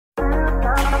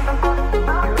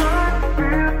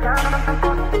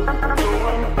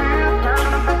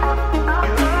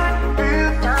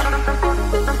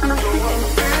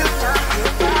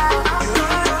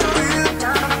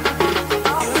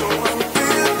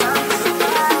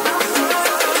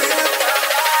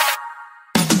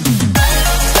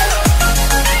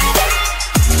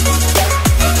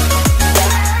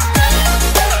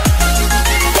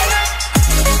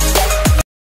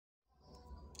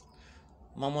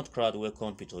Mammoth crowd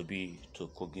welcomed Peter Obi to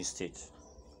Kogi State.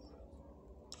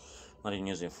 Now the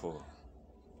news info.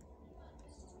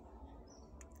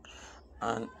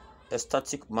 An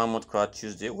ecstatic Mammoth crowd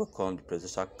Tuesday welcomed the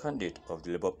presidential candidate of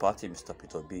the Labour Party, Mr.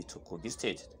 Peter Obi, to Kogi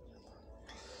State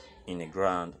in a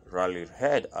grand rally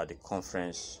held at the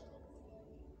conference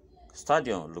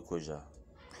stadium, Lokoja.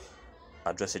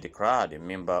 Addressing the crowd, a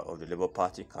member of the Labour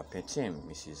Party campaign team,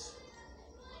 Mrs.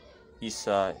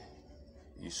 Isa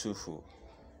Yusufu,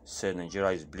 said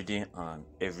Nigeria is bleeding and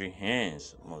every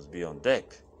hands must be on deck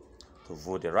to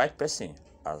vote the right person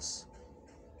as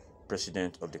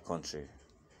president of the country.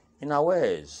 In our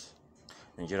words,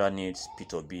 Nigeria needs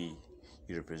Peter Obi.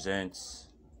 He represents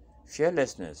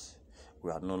fearlessness. We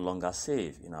are no longer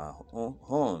safe in our own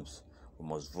homes. We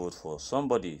must vote for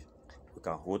somebody we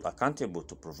can hold accountable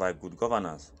to provide good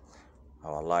governance.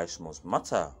 Our lives must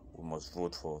matter. We must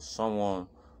vote for someone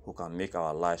who can make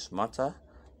our lives matter,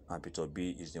 and Peter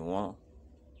Obi is the one.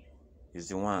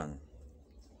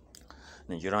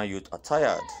 Nigerian youth are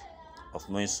tired of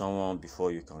knowing someone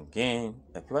before you can gain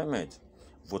employment.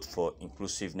 Vote for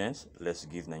inclusiveness. Let's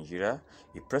give Nigeria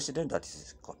a president that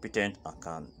is competent and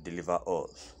can deliver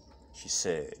us, she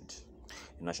said.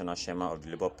 The national chairman of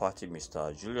the Labour Party,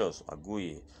 Mr. Julius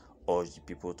Aguye, urged the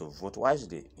people to vote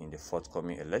wisely in the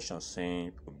forthcoming election,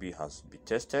 saying Obi has been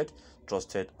tested,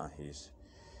 trusted, and he's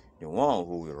the one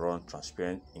who will run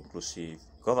transparent, inclusive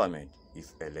government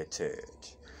if elected.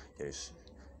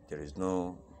 There is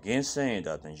no gainsaying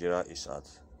that Nigeria is at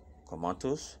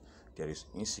comatose. There is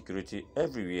insecurity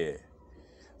everywhere.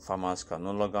 Farmers can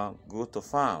no longer go to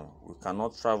farm. We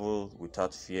cannot travel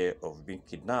without fear of being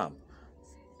kidnapped.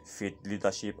 Faith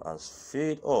leadership has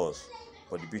failed us,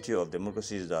 but the beauty of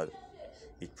democracy is that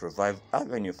it provides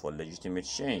avenue for legitimate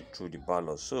change through the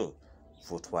ballot. So,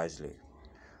 vote wisely.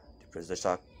 The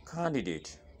presidential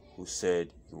candidate, who said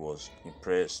he was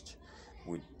impressed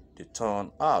with the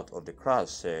turnout of the crowd,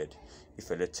 said if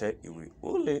elected, he will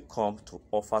only come to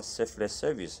offer selfless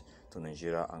service to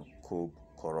Nigeria and curb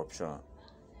corruption.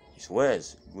 His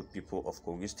words, good people of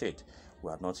Kogi State,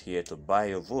 we are not here to buy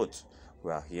your vote.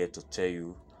 We are here to tell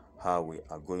you how we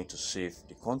are going to save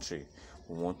the country.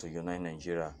 We want to unite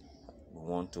Nigeria. We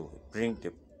want to bring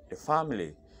the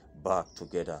family back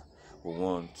together. We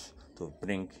want to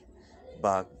bring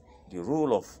back the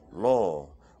rule of law.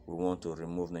 We want to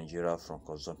remove Nigeria from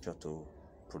consumption to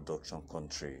production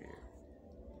country.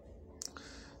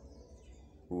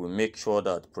 We will make sure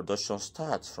that production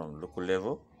starts from local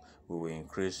level. We will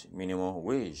increase minimum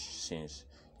wage, since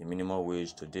the minimum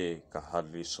wage today can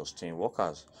hardly sustain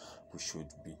workers. We should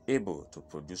be able to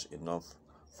produce enough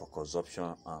for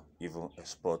consumption and even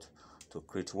export to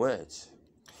create wealth.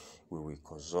 We will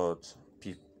consult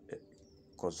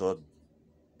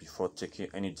before taking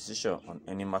any decision on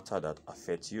any matter that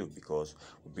affects you, because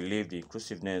we believe the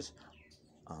inclusiveness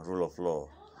and rule of law.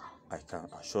 I can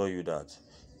assure you that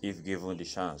if given the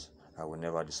chance, I will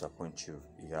never disappoint you,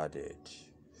 he added.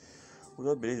 We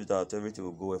don't believe that everything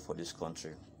will go well for this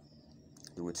country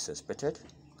the way it is expected.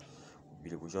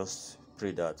 We just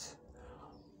pray that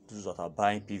those that are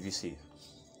buying PVC,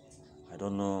 I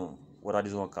don't know whether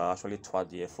this one can actually thwart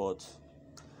the effort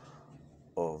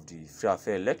of the free and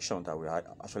fair election that we are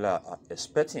actually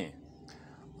expecting.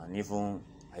 And even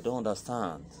I don't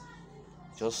understand.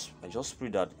 I just pray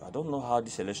that I don't know how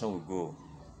this election will go.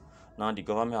 Now the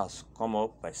government has come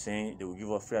up by saying they will give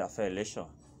a free and fair election,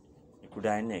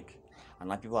 including INEC, and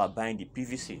now people are buying the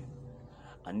PVC,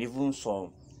 and even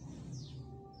some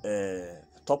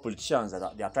top politicians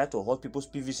that they are trying to hold people's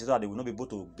PVC so that they will not be able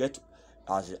to get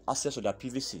access to their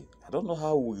PVC. I don't know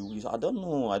how I don't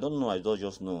know. I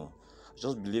just know. I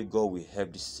just believe God will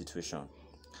help this situation.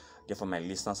 Therefore, my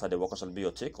listeners, the workers will be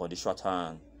your take on the short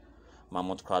hand.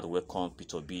 Mammoth crowd welcome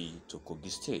Peter Obi to Kogi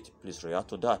State. Please react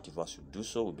to that. If us should do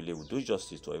so, we believe we do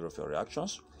justice to every of your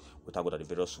reactions. We talk about the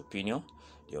various opinion.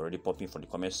 They're already popping from the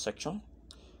comment section.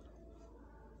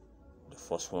 The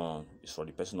first one is for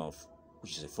the person of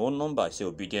which is a phone number. I say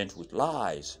Obidient with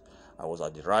lies. I was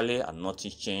at the rally and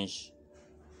nothing changed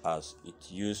as it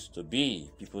used to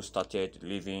be. People started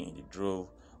leaving in the drove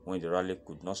when the rally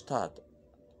could not start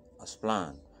as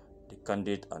planned. The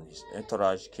candidate and his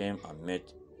entourage came and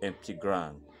met empty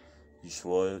ground.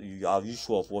 You are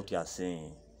sure of what you are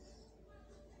saying.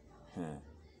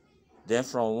 Then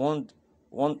from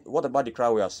one, what about the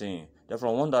crowd we are seeing? Then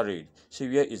from wondering, say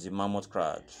where is the Mammoth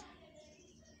crowd?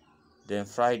 Then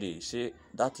Friday, say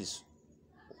that is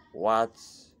what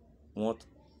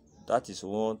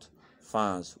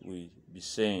fans will be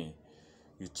saying.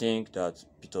 You think that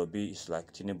Peter Obi is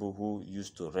like Tinubu, who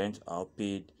used to rent or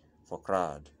paid for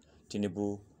crowd.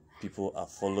 Tinubu people are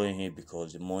following him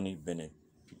because the money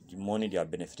the money they are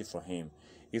benefiting from him.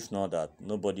 If not that,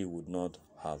 nobody would not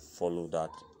have followed that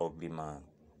ugly man.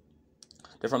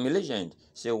 Then from a legend,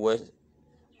 say,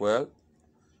 well,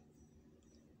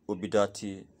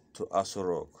 Obidati to Aso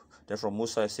Rock. Then from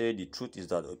Musa, I say the truth is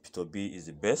that Peter B is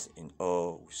the best in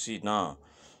all. See now,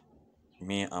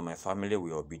 me and my family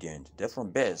were obedient. Then from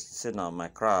best, say now my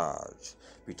crowd.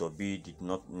 Peter B did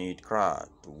not need crowd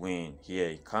to win here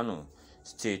in Kano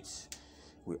State.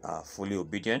 We are fully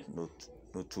obedient, no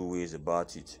two ways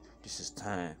about it. This is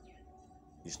time.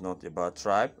 It's not about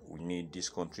tribe. We need this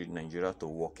country, Nigeria, to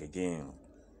work again.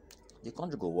 The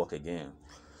country go work again.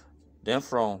 Then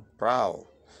from proud,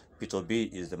 Peter B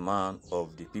is the man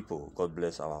of the people. God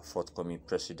bless our forthcoming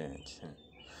president.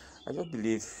 I just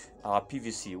believe our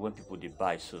PVC, when people they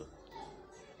buy, so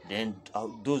then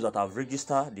those that have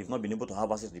registered, they've not been able to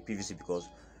have access to the PVC because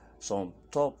some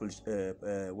top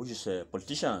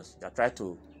politicians that try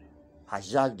to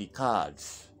hijack the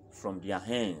cards from their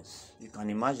hands. You can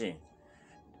imagine,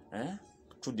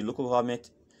 through the local government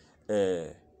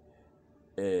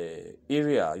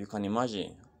area, you can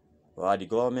imagine, or at the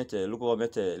government local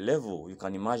government level, you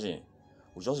can imagine.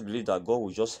 We just believe that God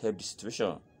will just help the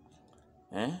situation.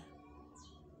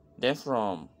 Then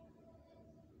from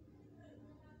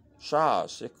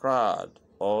Charles, a crowd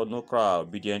or no crowd,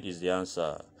 obedient is the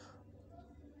answer.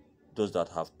 Those that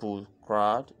have pulled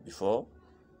crowd before,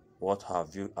 what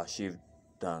have you achieved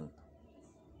than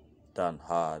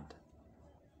hard?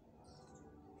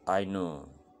 I know.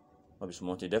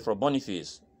 Then from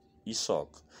Boniface, Isaac,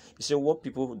 he said what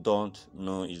people don't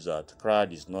know is that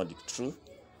crowd is not the true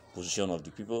position of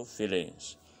the people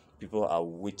feelings. People are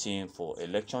waiting for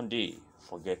election day.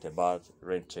 Forget about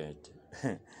rented.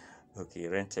 Okay,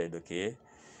 rented, okay.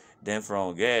 Then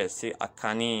from say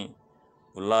Akani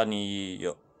Ulani,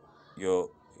 you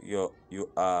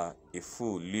are a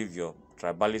fool. Leave your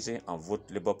tribalism and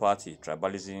vote Labour Party.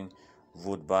 Tribalism,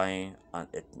 vote buying, and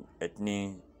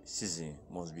ethnicism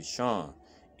must be shown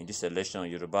in this election.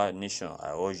 Yoruba nation,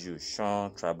 I urge you,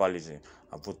 shun tribalism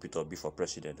and vote Peter B for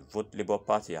president. Vote Labour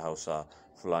Party, Hausa,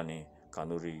 Fulani,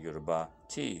 Kanuri, Yoruba,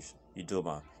 thieves,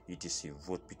 Idoma, etc.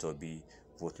 Vote Peter B,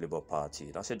 vote Labour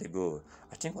Party. That's it, they go.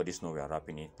 I think for this note we are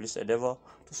wrapping it. Please endeavor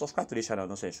to subscribe to this channel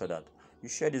and also ensure that you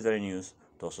share this very news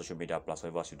to our social media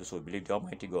platforms. As you do so, believe the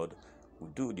Almighty God will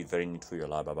do the very needful for your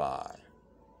life. Bye bye.